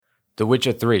The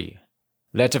Witcher 3.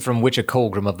 Letter from Witcher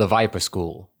Colgrim of the Viper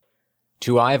School.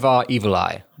 To Ivar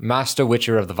Evileye, Master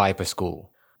Witcher of the Viper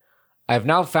School. I have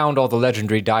now found all the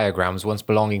legendary diagrams once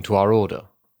belonging to our order.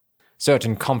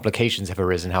 Certain complications have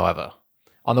arisen, however.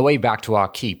 On the way back to our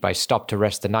keep, I stopped to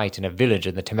rest the night in a village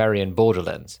in the Temerian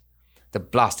borderlands. The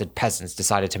blasted peasants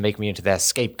decided to make me into their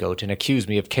scapegoat and accuse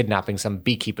me of kidnapping some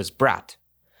beekeeper's brat.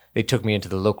 They took me into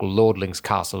the local lordling's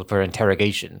castle for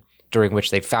interrogation, during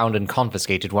which they found and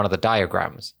confiscated one of the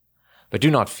diagrams. But do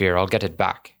not fear, I'll get it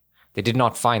back. They did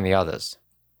not find the others.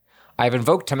 I have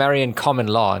invoked Temerian common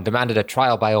law and demanded a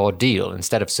trial by ordeal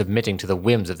instead of submitting to the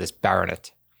whims of this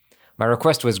baronet. My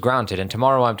request was granted, and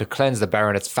tomorrow I am to cleanse the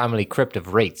baronet's family crypt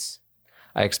of wraiths.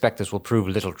 I expect this will prove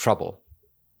little trouble.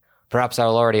 Perhaps I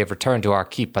will already have returned to our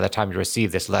keep by the time you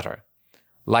receive this letter.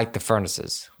 Light the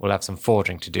furnaces. We'll have some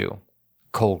forging to do.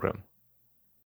 Colgrim.